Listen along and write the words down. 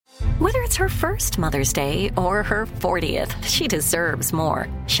Whether it's her first Mother's Day or her 40th, she deserves more.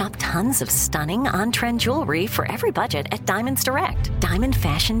 Shop tons of stunning on-trend jewelry for every budget at Diamonds Direct. Diamond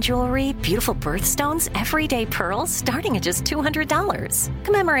fashion jewelry, beautiful birthstones, everyday pearls starting at just $200.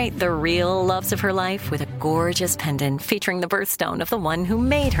 Commemorate the real loves of her life with a gorgeous pendant featuring the birthstone of the one who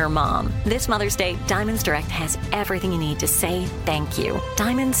made her mom. This Mother's Day, Diamonds Direct has everything you need to say thank you.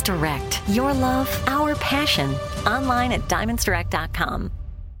 Diamonds Direct. Your love, our passion. Online at diamondsdirect.com.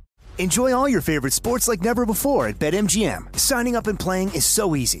 Enjoy all your favorite sports like never before at BetMGM. Signing up and playing is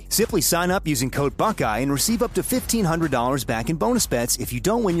so easy. Simply sign up using code Buckeye and receive up to $1,500 back in bonus bets if you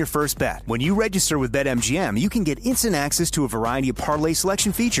don't win your first bet. When you register with BetMGM, you can get instant access to a variety of parlay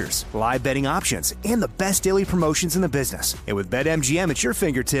selection features, live betting options, and the best daily promotions in the business. And with BetMGM at your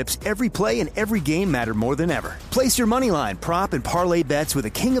fingertips, every play and every game matter more than ever. Place your moneyline, prop, and parlay bets with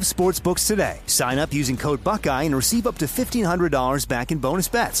the king of sportsbooks today. Sign up using code Buckeye and receive up to $1,500 back in bonus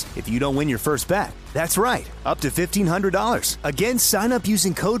bets if you don't win your first bet. That's right, up to $1,500. Again, sign up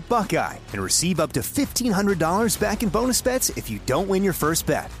using code Buckeye and receive up to $1,500 back in bonus bets if you don't win your first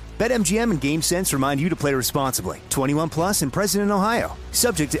bet. BetMGM and GameSense remind you to play responsibly. 21 plus and present in Ohio.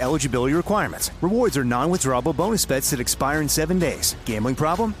 Subject to eligibility requirements. Rewards are non-withdrawable bonus bets that expire in 7 days. Gambling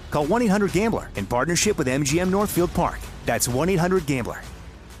problem? Call 1-800-GAMBLER in partnership with MGM Northfield Park. That's 1-800-GAMBLER.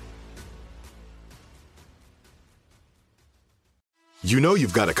 You know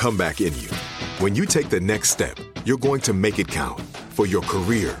you've got a comeback in you. When you take the next step, you're going to make it count. For your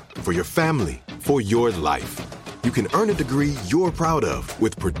career, for your family, for your life. You can earn a degree you're proud of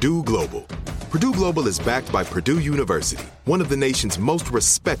with Purdue Global. Purdue Global is backed by Purdue University, one of the nation's most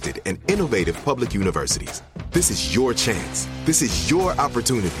respected and innovative public universities. This is your chance. This is your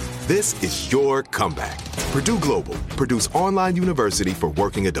opportunity. This is your comeback. Purdue Global, Purdue's online university for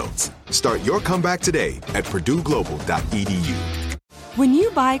working adults. Start your comeback today at purdueglobal.edu. When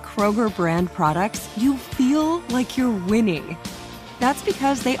you buy Kroger brand products, you feel like you're winning. That's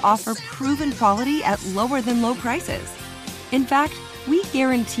because they offer proven quality at lower than low prices. In fact, we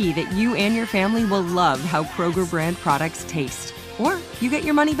guarantee that you and your family will love how Kroger brand products taste, or you get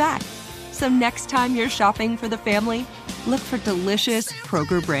your money back. So next time you're shopping for the family, look for delicious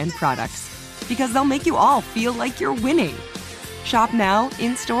Kroger brand products, because they'll make you all feel like you're winning. Shop now,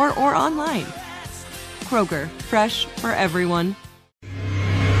 in-store, or online. Kroger, fresh for everyone.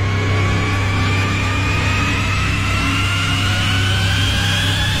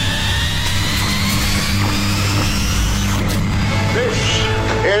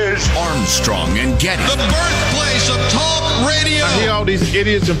 Is Armstrong and Getty, the birthplace of talk radio. I hear all these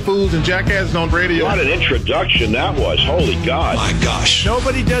idiots and fools and jackasses on radio. What an introduction that was. Holy God. My gosh.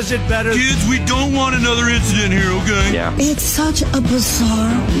 Nobody does it better. Kids, we don't want another incident here, okay? Yeah. It's such a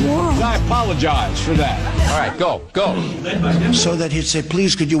bizarre world. I apologize for that. All right, go. So that he'd say,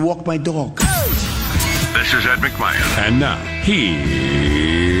 please, could you walk my dog? This is Ed McMahon. And now, here's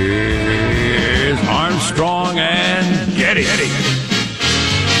Armstrong and Getty.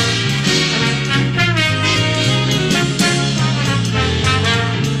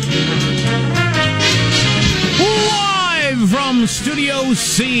 From Studio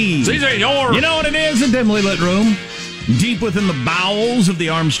C. Si, senor. You know what it is? A dimly lit room, deep within the bowels of the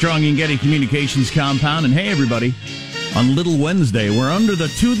Armstrong and Getty Communications compound. And hey, everybody, on Little Wednesday, we're under the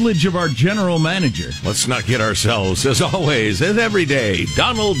tutelage of our general manager. Let's not kid ourselves. As always, as every day,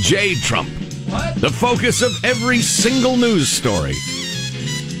 Donald J. Trump. What? The focus of every single news story,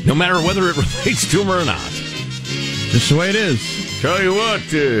 no matter whether it relates to him or not. Just the way it is. Tell you what,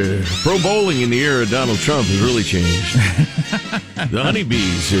 pro bowling in the era of Donald Trump has really changed. The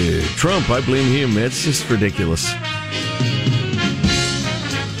honeybees, Trump, I blame him. It's just ridiculous.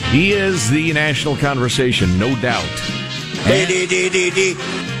 He is the national conversation, no doubt.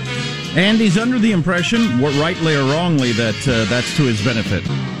 And he's under the impression, rightly or wrongly, that that's to his benefit.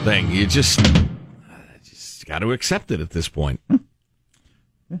 You just got to accept it at this point.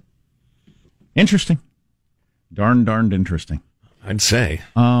 Interesting. Darned interesting. I'd say.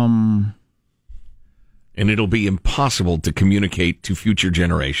 And it'll be impossible to communicate to future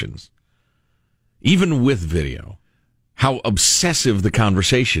generations, even with video, how obsessive the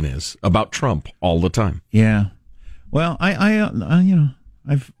conversation is about Trump all the time. Yeah. Well,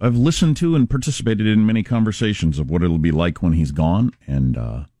 I've listened to and participated in many conversations of what it'll be like when he's gone, and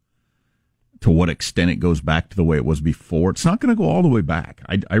to what extent it goes back to the way it was before. It's not going to go all the way back.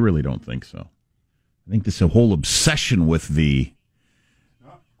 I really don't think so. I think this whole obsession with the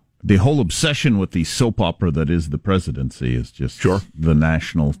soap opera that is the presidency is just the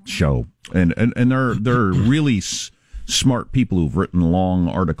national show, and they're really smart people who've written long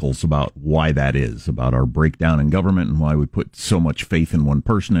articles about why that is, about our breakdown in government and why we put so much faith in one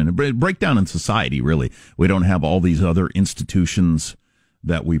person, and a breakdown in society, really. We don't have all these other institutions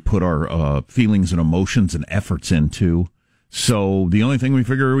that we put our feelings and emotions and efforts into. So the only thing we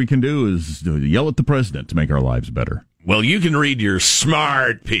figure we can do is yell at the president to make our lives better. Well, you can read your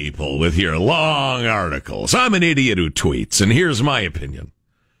smart people with your long articles. I'm an idiot who tweets, and here's my opinion.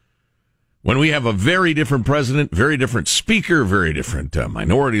 When we have a very different president, very different speaker, very different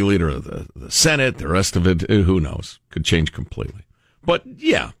minority leader of the Senate, the rest of it, who knows, could change completely. But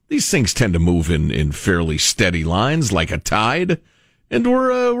yeah, these things tend to move in fairly steady lines, like a tide, and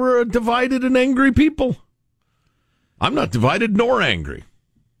we're a divided and angry people. I'm not divided nor angry.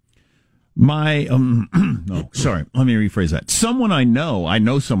 Let me rephrase that. Someone I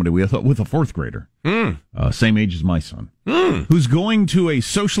know somebody with a fourth grader, same age as my son, who's going to a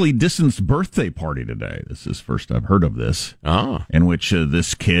socially distanced birthday party today. This is first I've heard of this. In which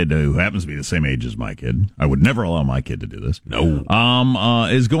this kid, who happens to be the same age as my kid, I would never allow my kid to do this. No.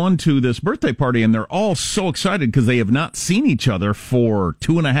 Is going to this birthday party, and they're all so excited because they have not seen each other for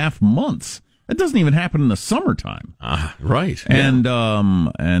 2.5 months. It doesn't even happen in the summertime. Right. And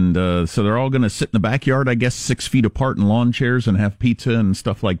so they're all going to sit in the backyard, I guess, 6 feet apart in lawn chairs and have pizza and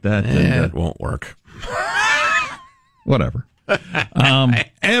stuff like that. It won't work. Whatever.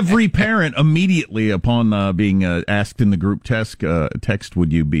 Every parent immediately upon being asked in the group text,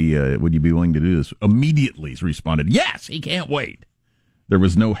 would you be willing to do this? Immediately responded, yes, he can't wait. There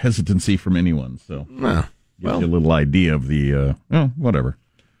was no hesitancy from anyone. So gives you a little idea of the whatever.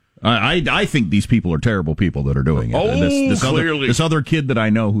 I think these people are terrible people that are doing it. Clearly. This other kid that I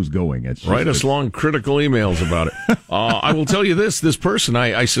know who's going. Write us long critical emails about it. I will tell you this person,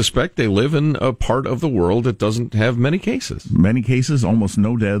 I suspect they live in a part of the world that doesn't have many cases. Many cases, almost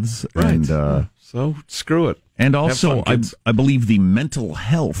no deaths. Right. And, so screw it. And also, I believe the mental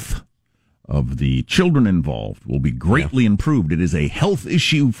health of the children involved will be greatly improved. It is a health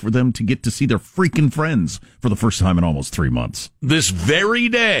issue for them to get to see their freaking friends for the first time in almost 3 months. This very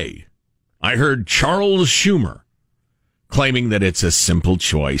day, I heard Charles Schumer claiming that it's a simple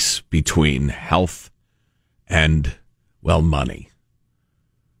choice between health and, money.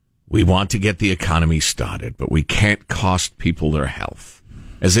 We want to get the economy started, but we can't cost people their health.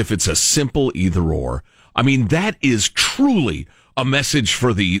 As if it's a simple either or. I mean, that is truly a message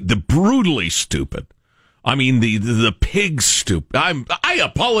for the brutally stupid. I mean, the pig stupid. I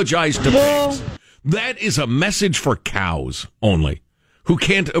apologize to pigs. That is a message for cows only, who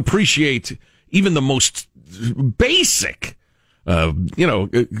can't appreciate even the most basic,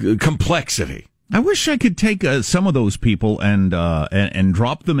 complexity. I wish I could take some of those people and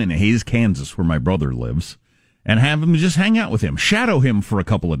drop them in Hays, Kansas, where my brother lives, and have them just hang out with him, shadow him for a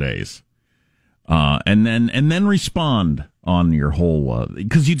couple of days. And then respond on your whole,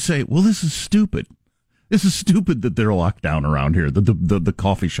 because you'd say, well, this is stupid. This is stupid that they're locked down around here, that the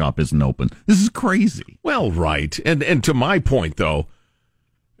coffee shop isn't open. This is crazy. Well, right. And to my point, though,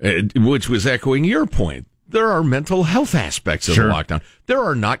 which was echoing your point, there are mental health aspects of the lockdown. There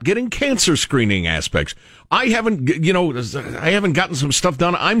are not getting cancer screening aspects. I haven't gotten some stuff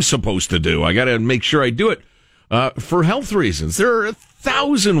done I'm supposed to do. I got to make sure I do it for health reasons. There are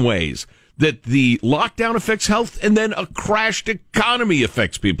 1,000 ways that the lockdown affects health, and then a crashed economy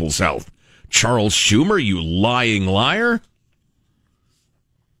affects people's health. Charles Schumer, you lying liar.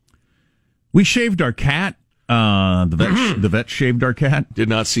 We shaved our cat. The vet shaved our cat. Did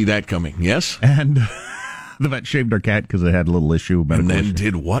not see that coming, yes? And the vet shaved our cat because it had a little issue. And then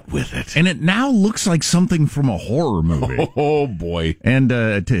did what with it? And it now looks like something from a horror movie. Oh, boy. And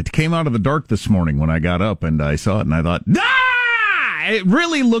it came out of the dark this morning when I got up, and I saw it, and I thought, it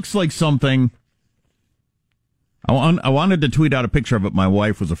really looks like something. I wanted to tweet out a picture of it. My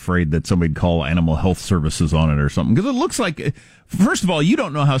wife was afraid that somebody'd call Animal Health Services on it or something, because it looks like, first of all, you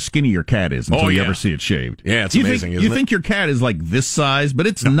don't know how skinny your cat is until you ever see it shaved. Yeah, it's amazing, isn't it? You think your cat is like this size, but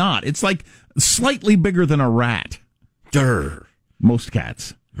it's not. It's like slightly bigger than a rat. Durr. Most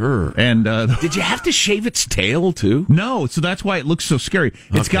cats. Durr. And did you have to shave its tail, too? No, so that's why it looks so scary.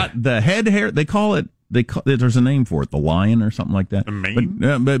 It's got the head hair, they call it, there's a name for it, the lion or something like that.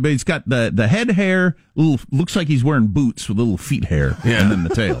 But it's got the head hair, looks like he's wearing boots with little feet hair, and then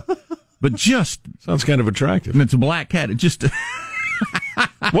the tail. But just sounds kind of attractive. And it's a black cat. It just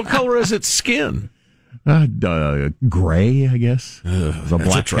what color is its skin? Gray, I guess. The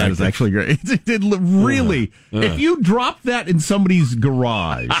black cat is actually gray. It really, if you dropped that in somebody's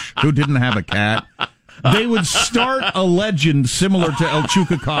garage who didn't have a cat, they would start a legend similar to El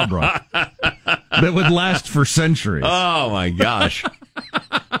Chupacabra that would last for centuries. Oh, my gosh.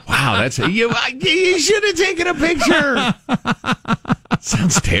 Wow. Wow, that's you should have taken a picture.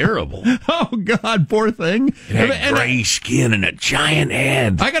 Sounds terrible. Oh, God, poor thing. It had gray skin and a giant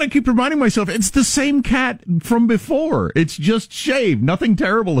head. I got to keep reminding myself, it's the same cat from before. It's just shaved. Nothing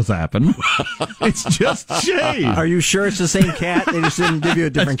terrible has happened. It's just shaved. Are you sure it's the same cat? They just didn't give you a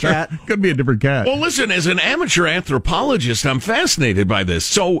different cat? Could be a different cat. Well, listen, as an amateur anthropologist, I'm fascinated by this.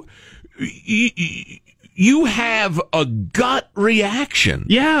 So, you have a gut reaction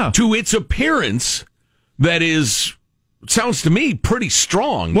to its appearance that is... sounds to me pretty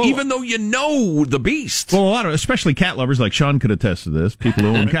strong, even though you know the beast. Well, a lot of, especially cat lovers like Sean could attest to this. People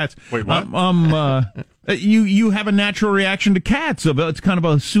who own cats. Wait, what? You have a natural reaction to cats. It's kind of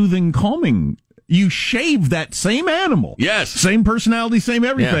a soothing, calming. You shave that same animal, same personality, same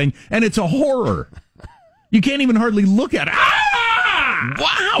everything, and it's a horror. You can't even hardly look at it. Ah!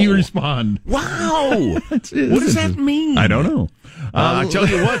 Wow! You respond. Wow! What does that mean? I don't know. I tell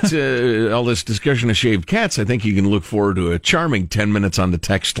you what, all this discussion of shaved cats, I think you can look forward to a charming 10 minutes on the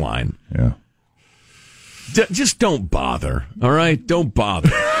text line. Yeah. Just don't bother, all right? Don't bother.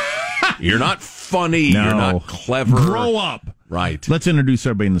 You're not funny. No. You're not clever. Grow up. Right. Let's introduce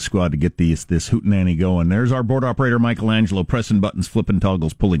everybody in the squad to get this hootenanny going. There's our board operator, Michelangelo, pressing buttons, flipping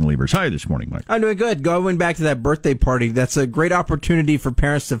toggles, pulling levers. How are you this morning, Mike? I'm doing good. Going back to that birthday party, that's a great opportunity for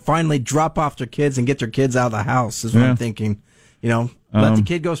parents to finally drop off their kids and get their kids out of the house, is what I'm thinking. You know, let the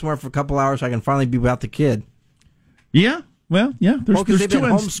kid go somewhere for a couple hours so I can finally be without the kid. Yeah. Well, yeah. There's they've been two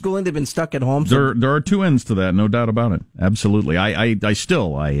ends. homeschooling. They've been stuck at home. So. There are two ends to that, no doubt about it. Absolutely. In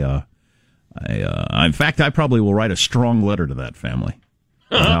fact, I probably will write a strong letter to that family.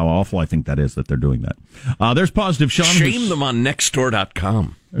 How awful I think that is that they're doing that. There's Positive Sean. Shame them on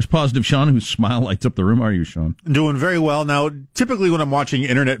nextdoor.com. There's Positive Sean, whose smile lights up the room. How are you, Sean? Doing very well. Now, typically when I'm watching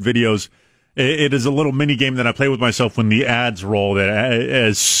internet videos, it is a little mini game that I play with myself when the ads roll. That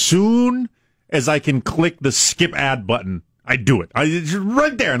as soon as I can click the skip ad button, I do it. It's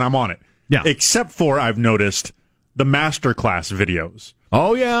right there, and I'm on it. Yeah. Except for, I've noticed, the masterclass videos.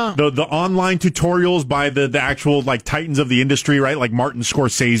 Oh, yeah. The online tutorials by the actual, like, titans of the industry, right? Like Martin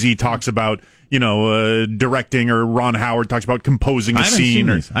Scorsese talks about, directing, or Ron Howard talks about composing a scene.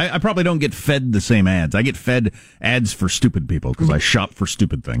 I probably don't get fed the same ads. I get fed ads for stupid people because I shop for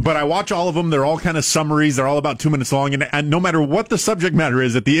stupid things. But I watch all of them. They're all kind of summaries. They're all about 2 minutes long. And no matter what the subject matter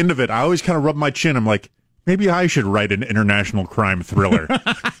is, at the end of it, I always kind of rub my chin. I'm like, maybe I should write an international crime thriller.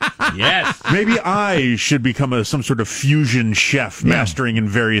 Yes. Maybe I should become some sort of fusion chef, mastering in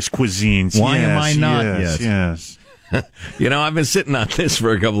various cuisines. Why am I not? Yes. I've been sitting on this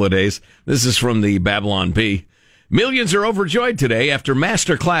for a couple of days. This is from the Babylon Bee. Millions are overjoyed today after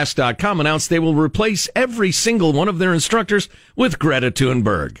Masterclass.com announced they will replace every single one of their instructors with Greta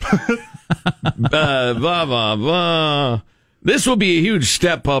Thunberg. Blah, blah, blah. This will be a huge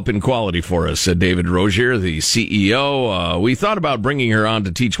step up in quality for us, said David Rozier, the CEO. We thought about bringing her on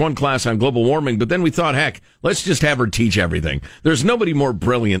to teach one class on global warming, but then we thought, heck, let's just have her teach everything. There's nobody more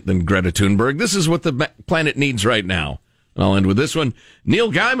brilliant than Greta Thunberg. This is what the planet needs right now. And I'll end with this one.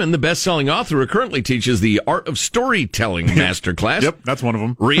 Neil Gaiman, the best-selling author who currently teaches the Art of Storytelling masterclass. Yep, that's one of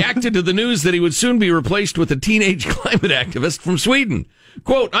them. Reacted to the news that he would soon be replaced with a teenage climate activist from Sweden.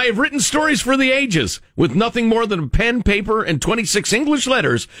 Quote, I have written stories for the ages. With nothing more than a pen, paper, and 26 English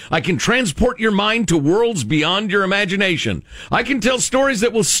letters, I can transport your mind to worlds beyond your imagination. I can tell stories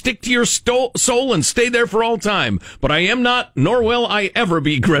that will stick to your soul and stay there for all time. But I am not, nor will I ever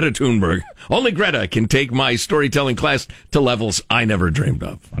be Greta Thunberg. Only Greta can take my storytelling class to levels I never dreamed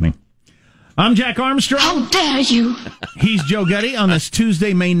of. Funny. I'm Jack Armstrong. How dare you? He's Joe Getty on this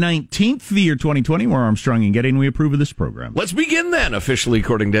Tuesday, May 19th, the year 2020. We're Armstrong and Getty, and we approve of this program. Let's begin then, officially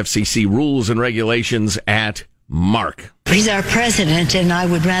according to FCC rules and regulations at Mark. He's our president, and I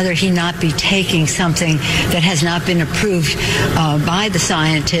would rather he not be taking something that has not been approved by the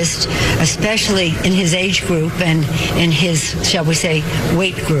scientist, especially in his age group and in his, shall we say,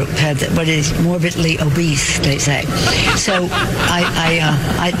 weight group, what is morbidly obese, they say. So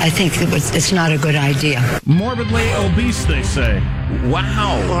I think it's not a good idea. Morbidly obese, they say.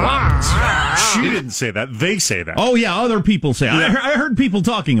 Wow. She didn't say that. They say that. Oh, yeah, other people say. Yeah. I heard people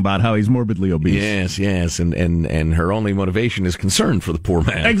talking about how he's morbidly obese. Yes, and her only motivation is concern for the poor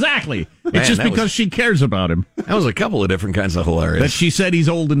man. Exactly. It's just because she cares about him. That was a couple of different kinds of hilarious. That she said he's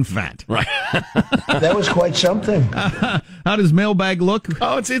old and fat. Right. That was quite something. How does mailbag look?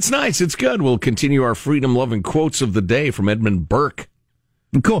 Oh, it's nice. It's good. We'll continue our freedom-loving quotes of the day from Edmund Burke.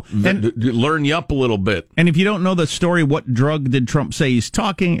 Cool. And learn you up a little bit. And if you don't know the story, what drug did Trump say he's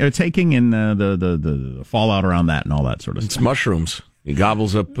taking, and the fallout around that and all that sort of stuff? It's mushrooms. He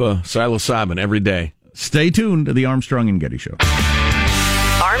gobbles up psilocybin every day. Stay tuned to the Armstrong and Getty Show.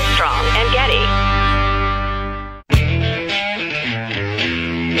 Armstrong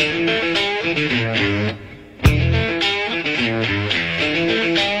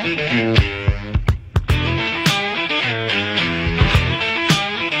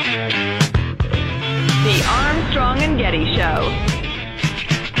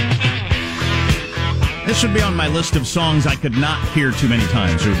This would be on my list of songs I could not hear too many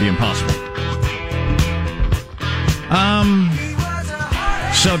times. It would be impossible.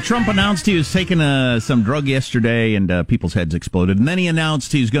 So Trump announced he was taking some drug yesterday, and people's heads exploded. And then he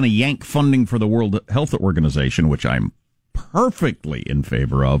announced he's going to yank funding for the World Health Organization, which I'm perfectly in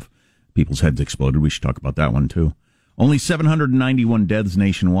favor of. People's heads exploded. We should talk about that one, too. Only 791 deaths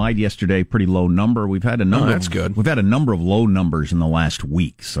nationwide yesterday. Pretty low number. We've had a number. That's good. We've had a number of low numbers in the last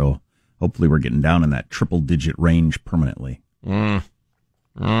week, so hopefully we're getting down in that triple-digit range permanently.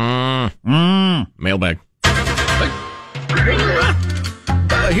 Mailbag.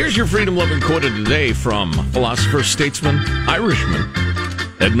 Here's your freedom-loving quote of the day from philosopher, statesman, Irishman,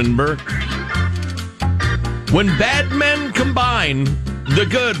 Edmund Burke. When bad men combine, the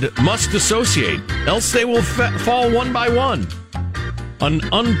good must associate, else they will fall one by one. An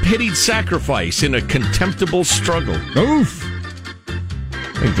unpitied sacrifice in a contemptible struggle. Oof.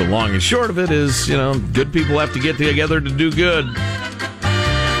 I think the long and short of it is, good people have to get together to do good.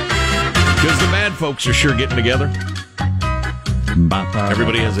 Because the bad folks are sure getting together.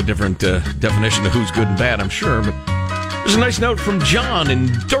 Everybody has a different definition of who's good and bad, I'm sure. But there's a nice note from John in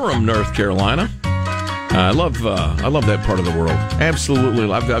Durham, North Carolina. I love that part of the world.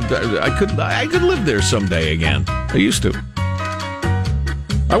 Absolutely, I could live there someday again. I used to.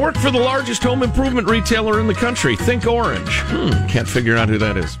 I work for the largest home improvement retailer in the country. Think Orange. Can't figure out who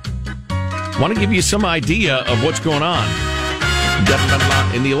that is. Want to give you some idea of what's going on.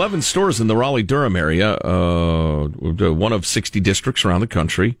 In the 11 stores in the Raleigh-Durham area, one of 60 districts around the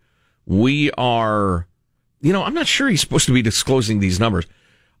country, we are, I'm not sure he's supposed to be disclosing these numbers,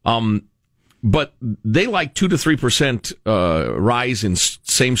 but they like 2 to 3% rise in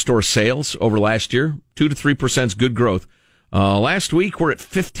same-store sales over last year. 2 to 3% is good growth. Last week, we're at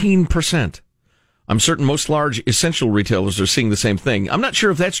 15%. I'm certain most large essential retailers are seeing the same thing. I'm not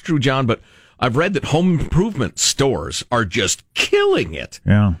sure if that's true, John, but I've read that home improvement stores are just killing it.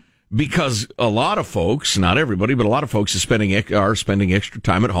 Yeah. Because a lot of folks, not everybody, but a lot of folks are spending extra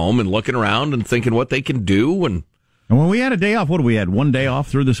time at home and looking around and thinking what they can do. And when we had a day off, what do we had? One day off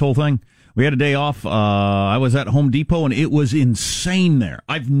through this whole thing? We had a day off. I was at Home Depot, and it was insane there.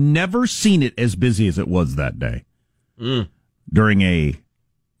 I've never seen it as busy as it was that day during a,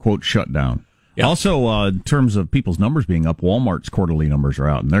 quote, shutdown. Yep. Also, in terms of people's numbers being up, Walmart's quarterly numbers are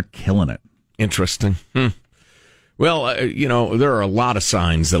out, and they're killing it. Interesting. Well, there are a lot of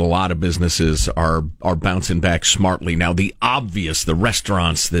signs that a lot of businesses are bouncing back smartly. Now, the obvious, the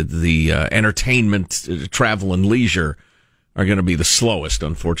restaurants, the entertainment, travel, and leisure are going to be the slowest,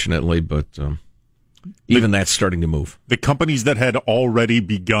 unfortunately, but even that's starting to move. The companies that had already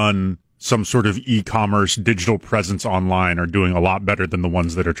begun some sort of e-commerce digital presence online are doing a lot better than the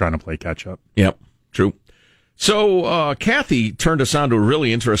ones that are trying to play catch-up. Yep, true. So, Kathy turned us on to a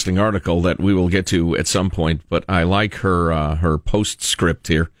really interesting article that we will get to at some point, but I like her postscript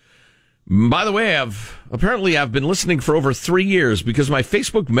here. By the way, I've been listening for over 3 years because my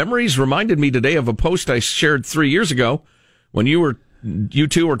Facebook memories reminded me today of a post I shared 3 years ago when you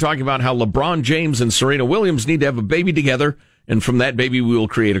two were talking about how LeBron James and Serena Williams need to have a baby together, and from that baby we will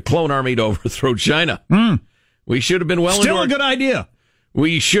create a clone army to overthrow China. We should have been Still a good idea.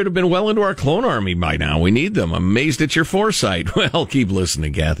 We should have been well into our clone army by now. We need them. I'm amazed at your foresight. Well, keep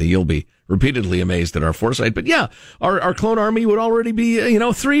listening, Kathy. You'll be repeatedly amazed at our foresight. But yeah, our clone army would already be,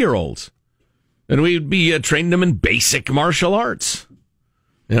 3-year-olds. And we'd be training them in basic martial arts.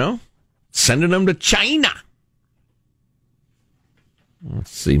 Sending them to China.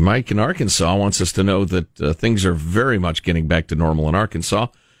 Let's see. Mike in Arkansas wants us to know that things are very much getting back to normal in Arkansas.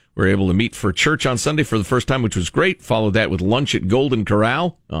 We were able to meet for church on Sunday for the first time, which was great. Followed that with lunch at Golden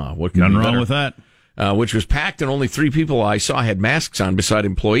Corral. What could Nothing be better? Wrong with that. Which was packed, and only 3 people I saw had masks on beside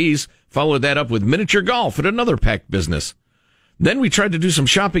employees. Followed that up with miniature golf at another packed business. Then we tried to do some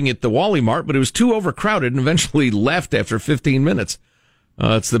shopping at the Wally Mart, but it was too overcrowded and eventually left after 15 minutes.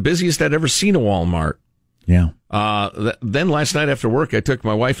 It's the busiest I'd ever seen a Walmart. Yeah. Then last night after work, I took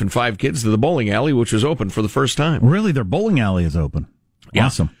my wife and 5 kids to the bowling alley, which was open for the first time. Really? Their bowling alley is open? Yeah.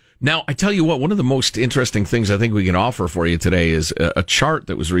 Awesome. Now, I tell you what, one of the most interesting things I think we can offer for you today is a chart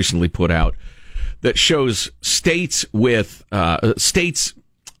that was recently put out that shows states with states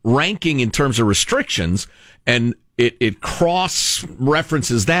ranking in terms of restrictions, and it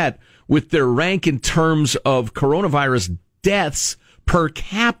cross-references that with their rank in terms of coronavirus deaths per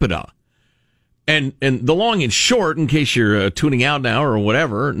capita. And the long and short, in case you're tuning out now or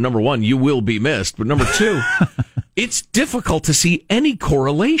whatever, number one, you will be missed. But number two, it's difficult to see any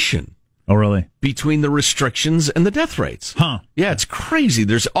correlation. Oh, really? Between the restrictions and the death rates. Huh. Yeah, it's crazy.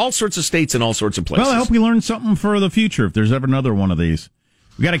 There's all sorts of states and all sorts of places. Well, I hope we learn something for the future if there's ever another one of these.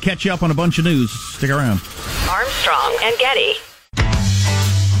 We got to catch you up on a bunch of news. Stick around. Armstrong and Getty.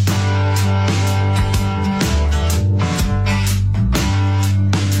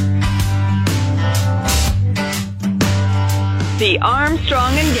 The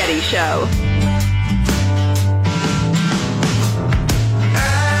Armstrong and Getty Show.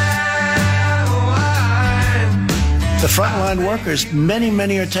 The frontline workers,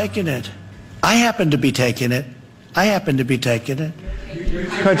 many are taking it. I happen to be taking it.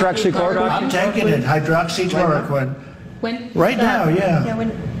 Hydroxychloroquine? I'm taking it. Hydroxychloroquine. When? Right now, yeah.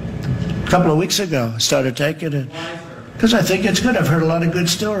 A couple of weeks ago, I started taking it. Because I think it's good. I've heard a lot of good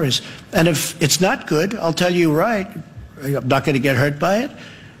stories. And if it's not good, I'll tell you right. I'm not going to get hurt by it.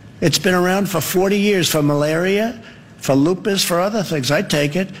 It's been around for 40 years for malaria, for lupus, for other things. I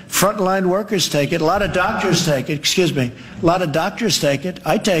take it. Frontline workers take it. A lot of doctors take it. A lot of doctors take it.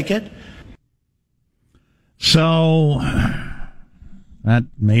 I take it. So that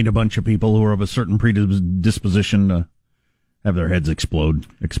made a bunch of people who are of a certain predisposition to have their heads explode.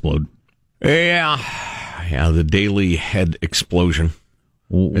 Yeah, the daily head explosion.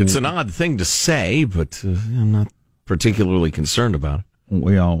 It's an odd thing to say, but I'm not particularly concerned about it.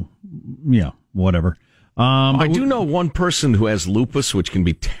 Well, yeah, whatever. I do know one person who has lupus, which can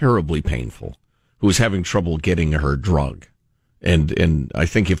be terribly painful, who is having trouble getting her drug. And I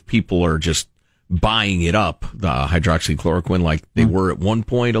think if people are just buying it up, the hydroxychloroquine, like they were at one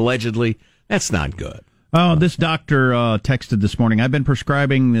point, allegedly, that's not good. Oh, this doctor texted this morning, I've been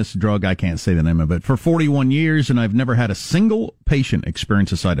prescribing this drug, I can't say the name of it, for 41 years, and I've never had a single patient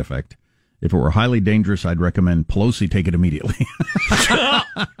experience a side effect. If it were highly dangerous, I'd recommend Pelosi take it immediately.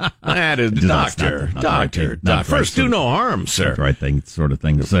 That is doctor. First, do no harm, sir. That's the right sort of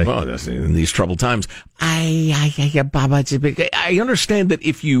thing to say. Well, in these troubled times, I understand that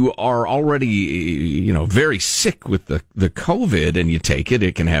if you are already, very sick with the COVID and you take it,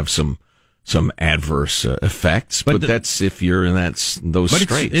 it can have some adverse effects, but that's if you're in those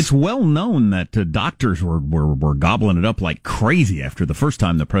straits. It's well known that doctors were gobbling it up like crazy after the first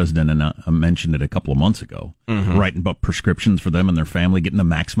time the president mentioned it a couple of months ago, writing about prescriptions for them and their family, getting the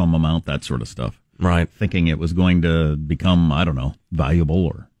maximum amount, that sort of stuff. Right. Thinking it was going to become, valuable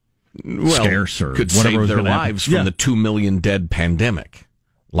or scarce or could whatever save their lives from the 2 million dead pandemic.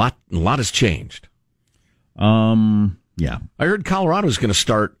 A lot has changed. Yeah. I heard Colorado's going to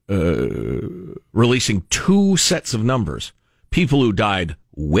start releasing 2 sets of numbers. People who died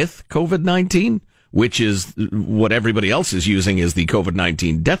with COVID-19, which is what everybody else is using as the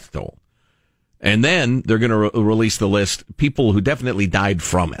COVID-19 death toll. And then they're going to release the list, people who definitely died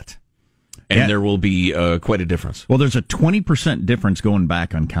from it. And there will be quite a difference. Well, there's a 20% difference going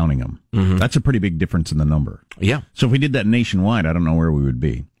back on counting them. Mm-hmm. That's a pretty big difference in the number. Yeah. So if we did that nationwide, I don't know where we would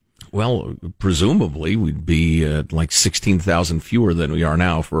be. Well, presumably we'd be like 16,000 fewer than we are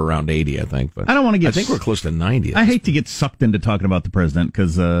now for around 80, I think. But I don't want to get. I think we're close to 90. I hate to get sucked into talking about the president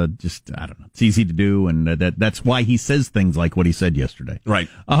because I don't know. It's easy to do, and that's why he says things like what he said yesterday. Right.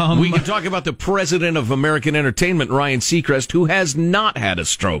 We can talk about the president of American Entertainment, Ryan Seacrest, who has not had a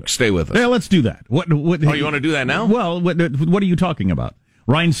stroke. Stay with us. Yeah, let's do that. What? Oh, you want to do that now? Well, what are you talking about?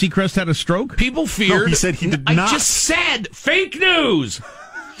 Ryan Seacrest had a stroke? People feared. No, he said he did not. I just said fake news.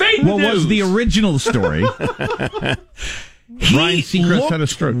 What was the original story? Ryan Seacrest had a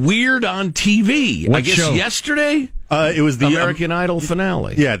stroke. Weird on TV. What I guess show? Yesterday? It was the American Idol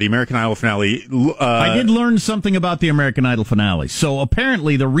finale. Yeah, the American Idol finale. I did learn something about the American Idol finale. So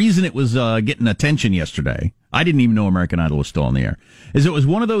apparently the reason it was getting attention yesterday, I didn't even know American Idol was still on the air, is it was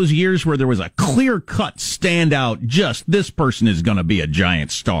one of those years where there was a clear-cut standout, just this person is going to be a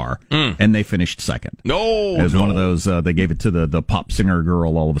giant star, and they finished second. No, it was one of those, they gave it to the pop singer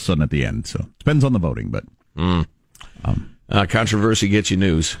girl all of a sudden at the end. So it depends on the voting, but... controversy gets you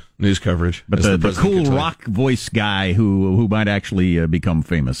news coverage. But the cool rock voice guy who might actually become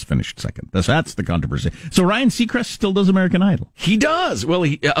famous finished second. That's the controversy. So Ryan Seacrest still does American Idol. He does. Well,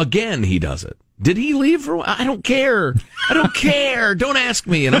 he does it. Did he leave for a while? I don't care. Don't ask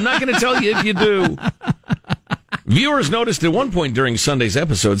me, and I'm not going to tell you if you do. Viewers noticed at one point during Sunday's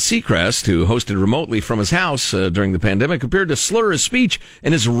episode, Seacrest, who hosted remotely from his house during the pandemic, appeared to slur his speech,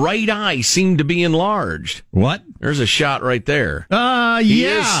 and his right eye seemed to be enlarged. What? There's a shot right there. He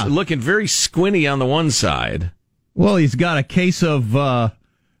is looking very squinty on the one side. Well, he's got a case of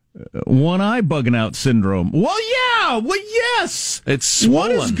one eye bugging out syndrome. Well, yeah. Well, yes. It's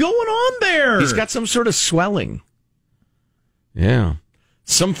swollen. What is going on there? He's got some sort of swelling. Yeah.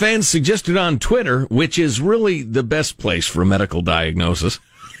 Some fans suggested on Twitter, which is really the best place for a medical diagnosis,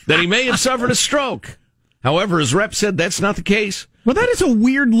 that he may have suffered a stroke. However, his rep said that's not the case. Well, that is a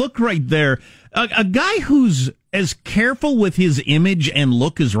weird look right there. a guy who's as careful with his image and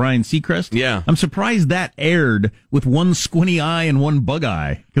look as Ryan Seacrest. Yeah. I'm surprised that aired with one squinty eye and one bug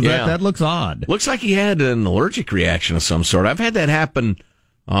eye, because that looks odd. Looks like he had an allergic reaction of some sort. I've had that happen.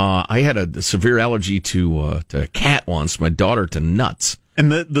 I had a severe allergy to a cat once, my daughter to nuts.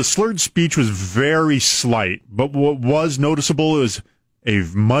 And the slurred speech was very slight, but what was noticeable is a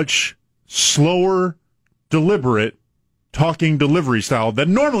much slower, deliberate talking delivery style that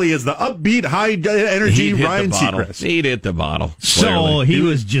normally is the upbeat, high energy Ryan Seacrest. He'd hit the bottle. So he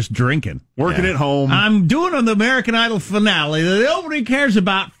was just drinking. Working at home. I'm doing on the American Idol finale that nobody cares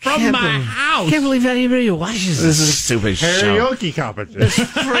about from my house. I can't believe anybody watches this stupid karaoke competition.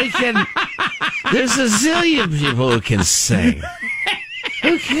 There's a zillion people who can sing.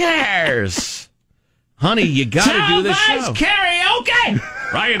 Who cares? Honey, you gotta do the show. Karaoke!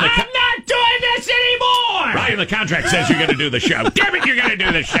 Ryan, I'm not doing this anymore! Ryan, the contract says you're gonna do the show. Damn it, you're gonna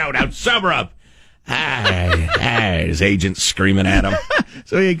do the show. Now sober up. His agent screaming at him.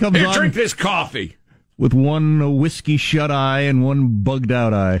 So he comes on. Drink this coffee. With one whiskey shut eye and one bugged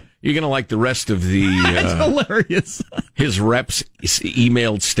out eye. You're going to like the rest of the... That's hilarious. His rep's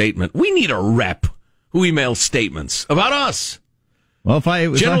emailed statement. We need a rep who emails statements about us. Well,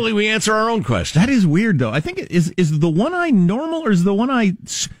 Generally, we answer our own questions. That is weird, though. I think is the one eye normal, or is the one eye...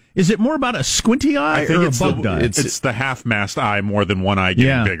 Is it more about a squinty eye or a bugged eye? It's the half-mast eye more than one eye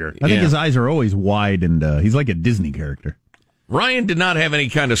getting bigger. I think his eyes are always wide, and he's like a Disney character. Ryan did not have any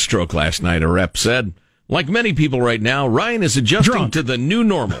kind of stroke last night, a rep said. Like many people right now, Ryan is adjusting to the new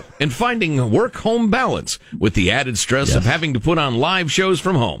normal and finding a work-home balance with the added stress of having to put on live shows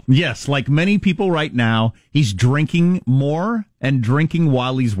from home. Yes, like many people right now, he's drinking more and drinking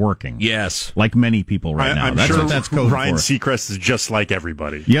while he's working. Yes. Like many people right now. I'm That's sure what that's code Ryan for. Seacrest is just like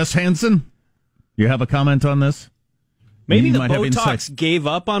everybody. Yes, Hanson? You have a comment on this? Maybe the Botox gave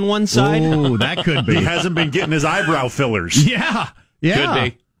up on one side. Oh, that could be. He hasn't been getting his eyebrow fillers. Yeah.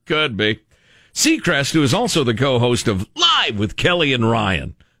 Could be. Seacrest, who is also the co-host of Live with Kelly and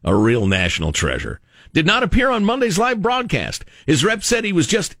Ryan, a real national treasure, did not appear on Monday's live broadcast. His rep said he was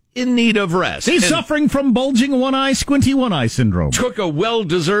just in need of rest. He's suffering from bulging one eye, squinty one eye syndrome. Took a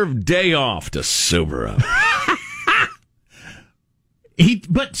well-deserved day off to sober up.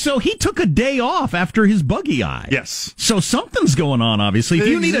 So he took a day off after his buggy eye. Yes. So something's going on, obviously. If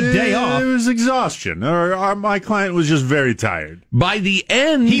you need a day off. It was exhaustion. Or my client was just very tired. By the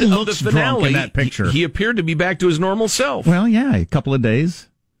end he of looks the finale, drunk in that picture. He appeared to be back to his normal self. Well, yeah, a couple of days.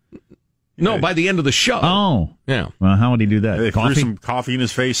 No, by the end of the show. Oh. Yeah. Well, how would he do that? They threw some coffee in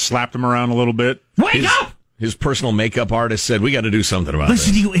his face, slapped him around a little bit. Wake up! His personal makeup artist said, we got to do something about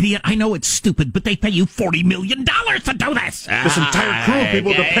Listen this. to you, idiot. I know it's stupid, but they pay you $40 million to do this. This entire crew of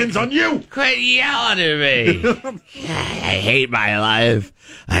people depends on you. Quit yelling at me. I hate my life.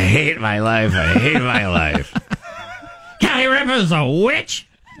 I hate my life. I hate my life. Kelly Ripa's a witch?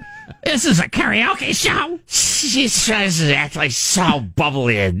 This is a karaoke show? She tries to act like so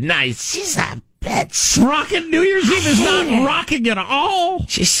bubbly and nice. She's a bitch. Rockin' New Year's Eve is not rocking at all.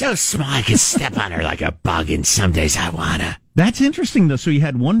 She's so small I can step on her like a bug, and some days I wanna. That's interesting, though. So you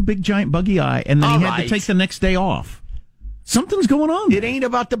had one big giant buggy eye, and then he had to take the next day off. Something's going on. It ain't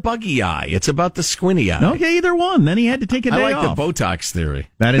about the buggy eye. It's about the squinty eye. Okay, either one. Then he had to take a day off. I like the Botox theory.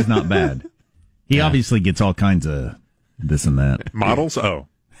 That is not bad. He obviously gets all kinds of this and that. Models? Oh.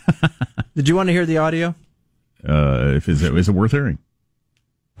 Did you want to hear the audio? Is it worth hearing?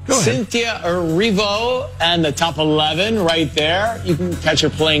 Cynthia Erivo and the top 11 right there. You can catch her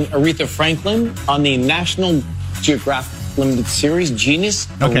playing Aretha Franklin on the National Geographic Limited Series, Genius.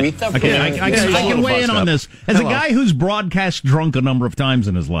 Aretha. Okay. I can weigh in on this. As a guy who's broadcast drunk a number of times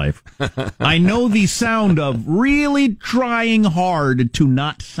in his life, I know the sound of really trying hard to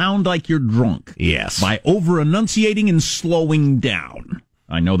not sound like you're drunk. Yes. By over-enunciating and slowing down.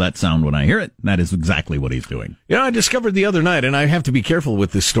 I know that sound when I hear it. That is exactly what he's doing. You know, I discovered the other night, and I have to be careful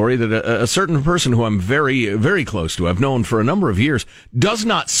with this story, that a certain person who I'm very, very close to, I've known for a number of years, does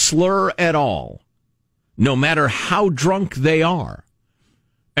not slur at all, no matter how drunk they are.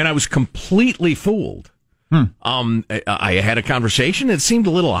 And I was completely fooled. I had a conversation. It seemed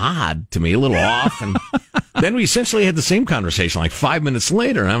a little odd to me, a little off. And then we essentially had the same conversation like 5 minutes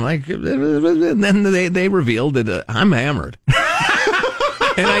later. And I'm like, and then they revealed that I'm hammered.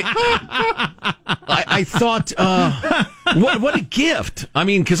 And I thought, what a gift. I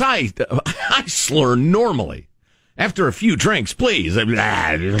mean, because I slur normally. After a few drinks, please. But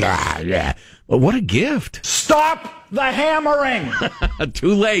what a gift. Stop the hammering.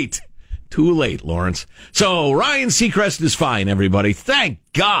 Too late. Too late, Lawrence. So Ryan Seacrest is fine, everybody. Thank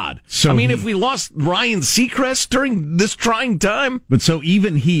God. So if we lost Ryan Seacrest during this trying time. But so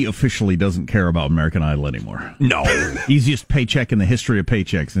even he officially doesn't care about American Idol anymore. No. Easiest paycheck in the history of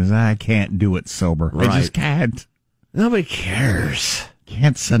paychecks. Is I can't do it sober. Right. I just can't. Nobody cares.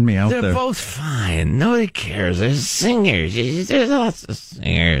 Can't send me out there. They're both fine. Nobody cares. There's singers. There's lots of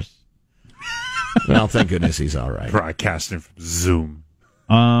singers. Well, thank goodness he's all right. Broadcasting from Zoom.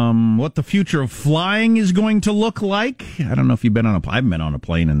 What the future of flying is going to look like. I don't know if you've been on I haven't been on a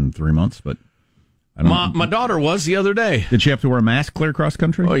plane in 3 months, but I don't my daughter was the other day. Did she have to wear a mask clear across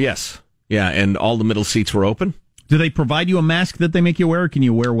country? Oh, yes. Yeah, and all the middle seats were open. Do they provide you a mask that they make you wear, or can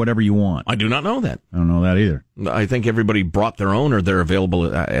you wear whatever you want? I do not know that. I don't know that either. I think everybody brought their own, or they're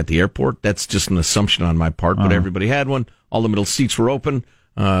available at the airport. That's just an assumption on my part, but everybody had one. All the middle seats were open.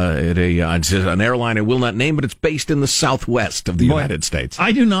 At an airline I will not name, but it's based in the southwest of the United States.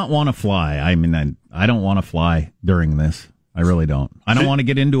 I do not want to fly. I mean, I don't want to fly during this. I really don't. I don't want to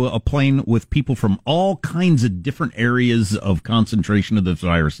get into a plane with people from all kinds of different areas of concentration of this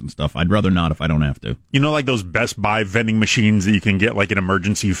virus and stuff. I'd rather not if I don't have to. You know, like those Best Buy vending machines that you can get like an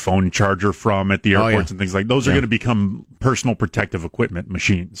emergency phone charger from at the airports and things like those are going to become personal protective equipment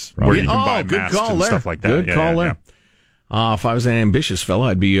machines where you can buy masks and stuff like that. Good call there. If I was an ambitious fellow,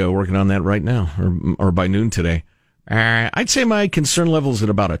 I'd be working on that right now or by noon today. I'd say my concern level is at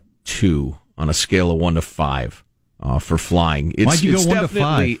about a 2 on a scale of 1 to 5 for flying. Why'd you go 1 to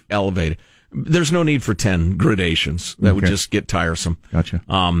 5? Elevated. There's no need for 10 gradations. That would just get tiresome. Gotcha.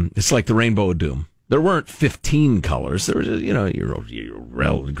 It's like the Rainbow of Doom. There weren't 15 colors. There was,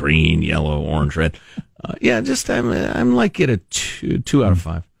 your green, yellow, orange, red. I'm like at a 2 out of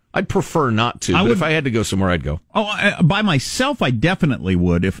 5. I'd prefer not to, but if I had to go somewhere, I'd go. By myself, I definitely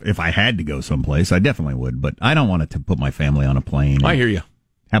would. If I had to go someplace, I definitely would. But I don't want to put my family on a plane. I hear you.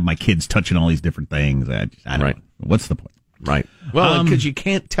 Have my kids touching all these different things. I don't know. What's the point? Right. Well, because you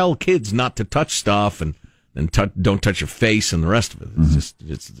can't tell kids not to touch stuff and don't touch your face and the rest of it.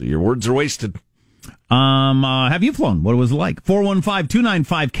 It's your words are wasted. Have you flown? What was it like?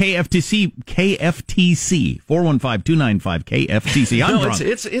 415-295-KFTC. 415-295-KFTC. I'm drunk.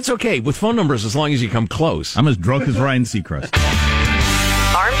 It's okay with phone numbers as long as you come close. I'm as drunk as Ryan Seacrest.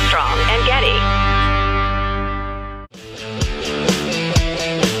 Armstrong and Getty.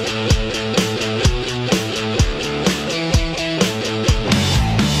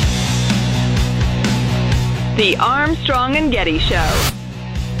 The Armstrong and Getty Show.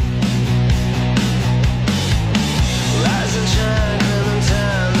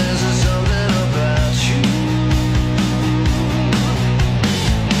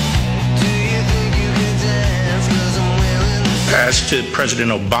 As to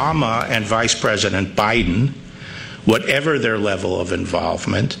President Obama and Vice President Biden, whatever their level of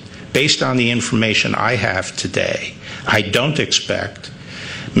involvement, based on the information I have today, I don't expect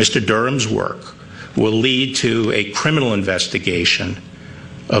Mr. Durham's work will lead to a criminal investigation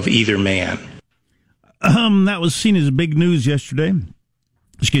of either man. That was seen as big news yesterday.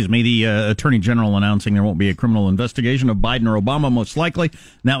 The Attorney General announcing there won't be a criminal investigation of Biden or Obama, most likely.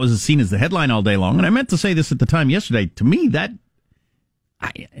 And that was seen as the headline all day long. And I meant to say this at the time yesterday. To me, that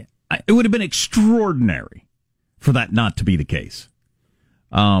it would have been extraordinary for that not to be the case.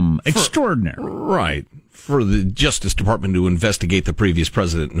 Extraordinary. Right. For the Justice Department to investigate the previous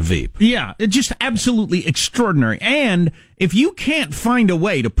president and Veep. Yeah, it's just absolutely extraordinary. And if you can't find a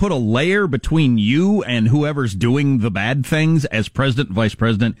way to put a layer between you and whoever's doing the bad things as president and vice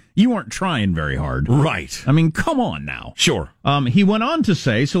president, you aren't trying very hard. Right. I mean, come on now. Sure. He went on to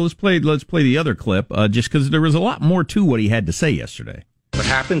say, so let's play the other clip, just because there was a lot more to what he had to say yesterday. What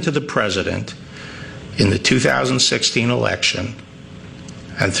happened to the president in the 2016 election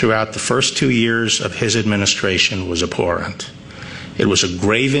and throughout the first 2 years of his administration was abhorrent. It was a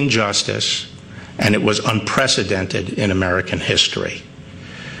grave injustice, and it was unprecedented in American history.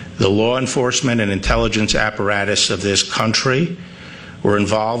 The law enforcement and intelligence apparatus of this country were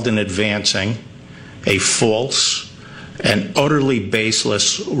involved in advancing a false and utterly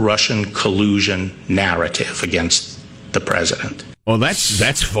baseless Russian collusion narrative against the president. Well,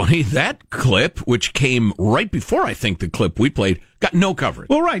 that's funny. That clip, which came right before I think the clip we played, got no coverage.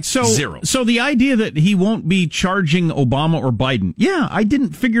 Well, right. So, zero. So the idea that he won't be charging Obama or Biden, yeah, I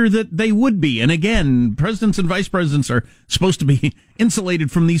didn't figure that they would be. And again, presidents and vice presidents are supposed to be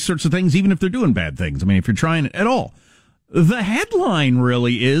insulated from these sorts of things, even if they're doing bad things. I mean, if you're trying at all. The headline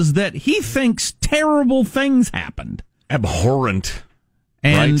really is that he thinks terrible things happened. Abhorrent.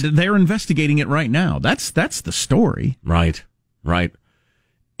 And they're investigating it right now. That's the story. Right. Right.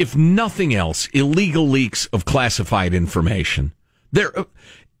 If nothing else, illegal leaks of classified information.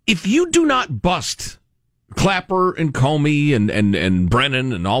 if you do not bust Clapper and Comey and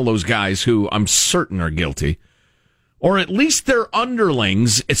Brennan and all those guys who I'm certain are guilty, or at least their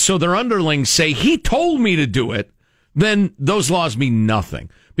underlings, so their underlings say, he told me to do it, then those laws mean nothing.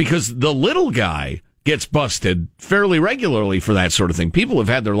 Because the little guy gets busted fairly regularly for that sort of thing. People have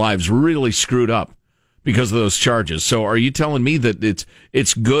had their lives really screwed up because of those charges. So are you telling me that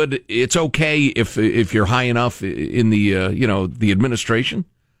it's good, it's okay if you're high enough in the the administration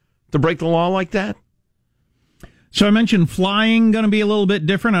to break the law like that? So I mentioned flying going to be a little bit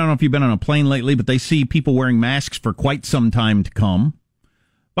different. I don't know if you've been on a plane lately, but they see people wearing masks for quite some time to come.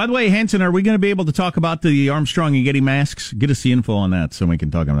 By the way, Hanson, are we going to be able to talk about the Armstrong and Getty masks? Get us the info on that so we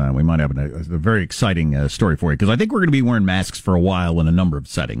can talk about it. We might have a very exciting story for you, because I think we're going to be wearing masks for a while in a number of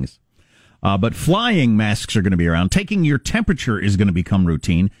settings. But flying masks are going to be around. Taking your temperature is going to become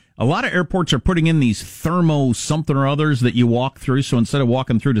routine. A lot of airports are putting in these thermo something or others that you walk through. So instead of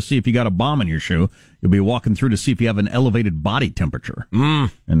walking through to see if you got a bomb in your shoe, you'll be walking through to see if you have an elevated body temperature.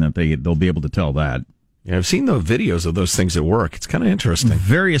 And that they'll be able to tell that. Yeah, I've seen the videos of those things at work. It's kind of interesting.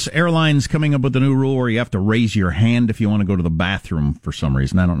 Various airlines coming up with a new rule where you have to raise your hand if you want to go to the bathroom for some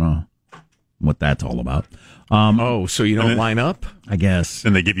reason. I don't know what that's all about. So you don't line up? I guess.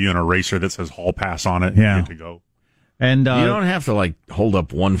 And they give you an eraser that says hall pass on it. Yeah. You get to go. And you don't have to hold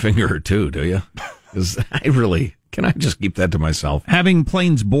up one finger or two, do you? Because can I just keep that to myself? Having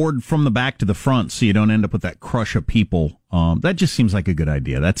planes board from the back to the front so you don't end up with that crush of people, that just seems like a good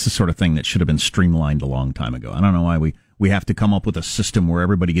idea. That's the sort of thing that should have been streamlined a long time ago. I don't know why we have to come up with a system where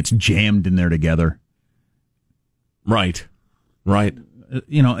everybody gets jammed in there together. Right.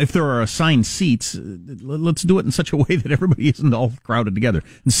 If there are assigned seats, let's do it in such a way that everybody isn't all crowded together.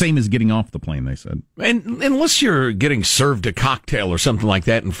 The same as getting off the plane, they said. And unless you're getting served a cocktail or something like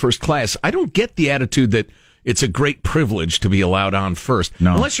that in first class, I don't get the attitude that it's a great privilege to be allowed on first.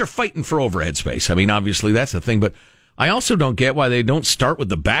 No. Unless you're fighting for overhead space. I mean, obviously that's the thing, but I also don't get why they don't start with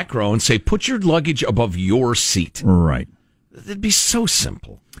the back row and say, put your luggage above your seat. Right. It'd be so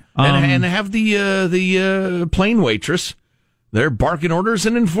simple. And have the plane waitress, they're barking orders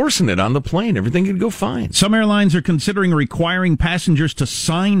and enforcing it on the plane. Everything could go fine. Some airlines are considering requiring passengers to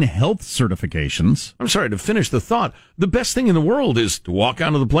sign health certifications. I'm sorry, to finish the thought, the best thing in the world is to walk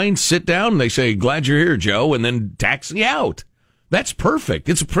onto the plane, sit down, and they say, glad you're here, Joe, and then taxi out. That's perfect.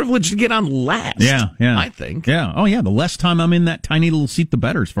 It's a privilege to get on last. Yeah. I think. Yeah. Oh, yeah. The less time I'm in that tiny little seat, the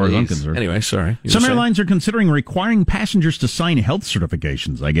better, as far as I'm concerned. Anyway, sorry. Some airlines are considering requiring passengers to sign health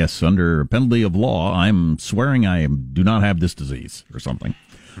certifications. I guess under penalty of law, I'm swearing I do not have this disease or something.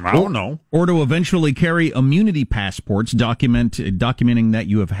 I don't know. Or to eventually carry immunity passports documenting that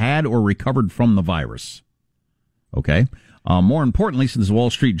you have had or recovered from the virus. Okay. More importantly, since the Wall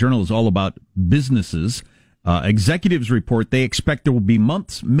Street Journal is all about businesses, executives report they expect there will be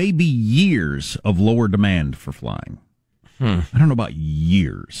months, maybe years, of lower demand for flying. I don't know about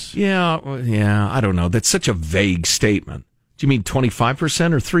years. Yeah, I don't know. That's such a vague statement. Do you mean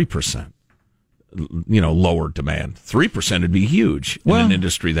 25% or 3%? Lower demand. 3% would be huge in an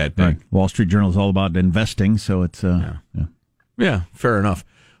industry that big. Right. Wall Street Journal is all about investing, so it's... Yeah, fair enough.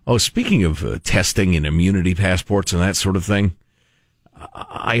 Oh, speaking of testing and immunity passports and that sort of thing,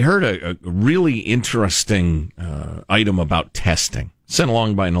 I heard a really interesting item about testing, sent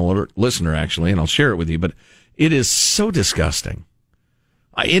along by an alert listener, actually, and I'll share it with you, but it is so disgusting.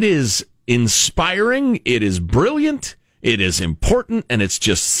 It is inspiring, it is brilliant, it is important, and it's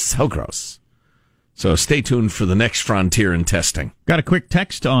just so gross. So stay tuned for the next frontier in testing. Got a quick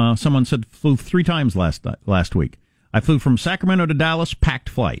text. Someone said flew 3 times last week. I flew from Sacramento to Dallas, packed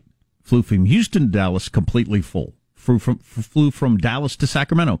flight. Flew from Houston to Dallas, completely full. Flew from Dallas to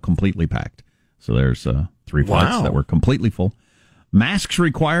Sacramento, completely packed. So there's 3 flights that were completely full. Masks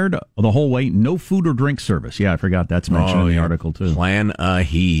required the whole way. No food or drink service. Yeah, I forgot that's mentioned in the article too. Plan a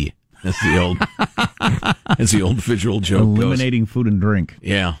he. That's the old. That's the old visual joke. Eliminating food and drink.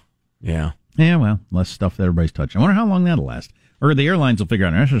 Yeah. Yeah, well, less stuff that everybody's touching. I wonder how long that'll last. Or the airlines will figure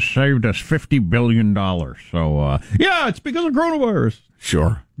out, this has saved us $50 billion. So, it's because of coronavirus.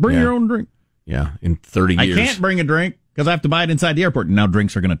 Sure. Bring your own drink. Yeah, in 30 years. I can't bring a drink because I have to buy it inside the airport. And now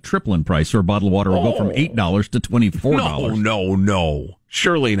drinks are going to triple in price, or a bottle of water will go from $8 to $24. No.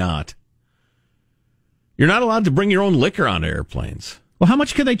 Surely not. You're not allowed to bring your own liquor on airplanes. Well, how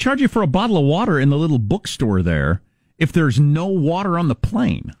much could they charge you for a bottle of water in the little bookstore there if there's no water on the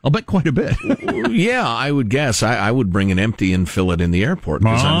plane? I'll bet quite a bit. Yeah, I would guess. I would bring an empty and fill it in the airport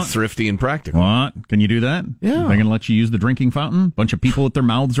because I'm thrifty and practical. What? Can you do that? Yeah. They're going to let you use the drinking fountain? Bunch of people with their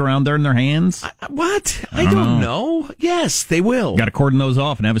mouths around there in their hands? What? I don't know. Yes, they will. Got to cordon those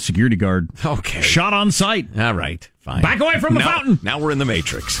off and have a security guard. Okay. Shot on sight. All right. Fine. Back away from the fountain. Now we're in the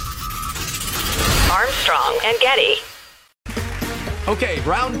Matrix. Armstrong and Getty. Okay,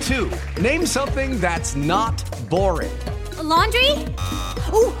 round 2. Name something that's not boring. A laundry?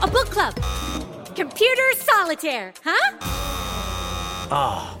 Ooh, a book club. Computer solitaire, huh?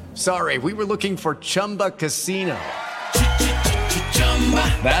 Ah, oh, sorry. We were looking for Chumba Casino.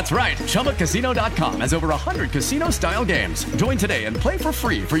 That's right. ChumbaCasino.com has over 100 casino-style games. Join today and play for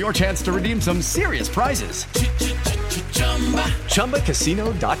free for your chance to redeem some serious prizes.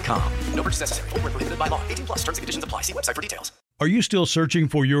 ChumbaCasino.com. No purchase necessary. Void where prohibited by law. 18+ terms and conditions apply. See website for details. Are you still searching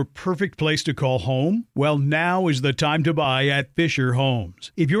for your perfect place to call home? Well, now is the time to buy at Fisher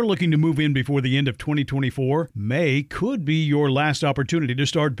Homes. If you're looking to move in before the end of 2024, May could be your last opportunity to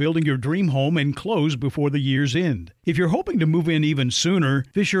start building your dream home and close before the year's end. If you're hoping to move in even sooner,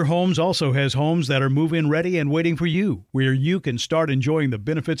 Fisher Homes also has homes that are move-in ready and waiting for you, where you can start enjoying the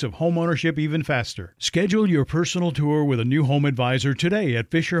benefits of homeownership even faster. Schedule your personal tour with a new home advisor today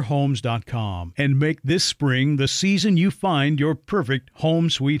at FisherHomes.com and make this spring the season you find your perfect home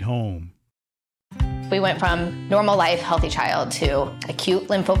sweet home. We went from normal life, healthy child to acute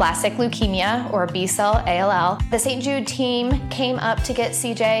lymphoblastic leukemia, or B-cell ALL. The St. Jude team came up to get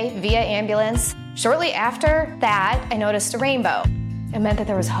CJ via ambulance. Shortly after that, I noticed a rainbow. It meant that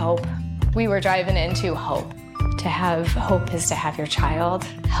there was hope. We were driving into hope. To have hope is to have your child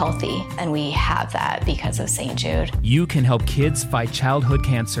healthy, and we have that because of St. Jude. You can help kids fight childhood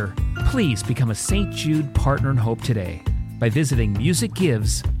cancer. Please become a St. Jude Partner in Hope today by visiting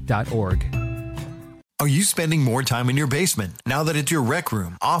musicgives.org. Are you spending more time in your basement now that it's your rec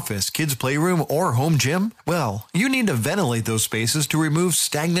room, office, kids' playroom, or home gym? Well, you need to ventilate those spaces to remove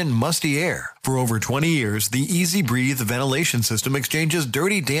stagnant, musty air. For over 20 years, the Easy Breathe ventilation system exchanges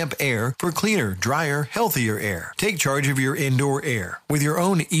dirty, damp air for cleaner, drier, healthier air. Take charge of your indoor air with your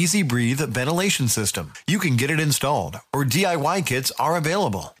own Easy Breathe ventilation system. You can get it installed, or DIY kits are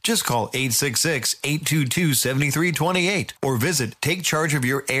available. Just call 866-822-7328 or visit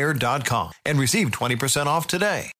takechargeofyourair.com and receive 20% off today.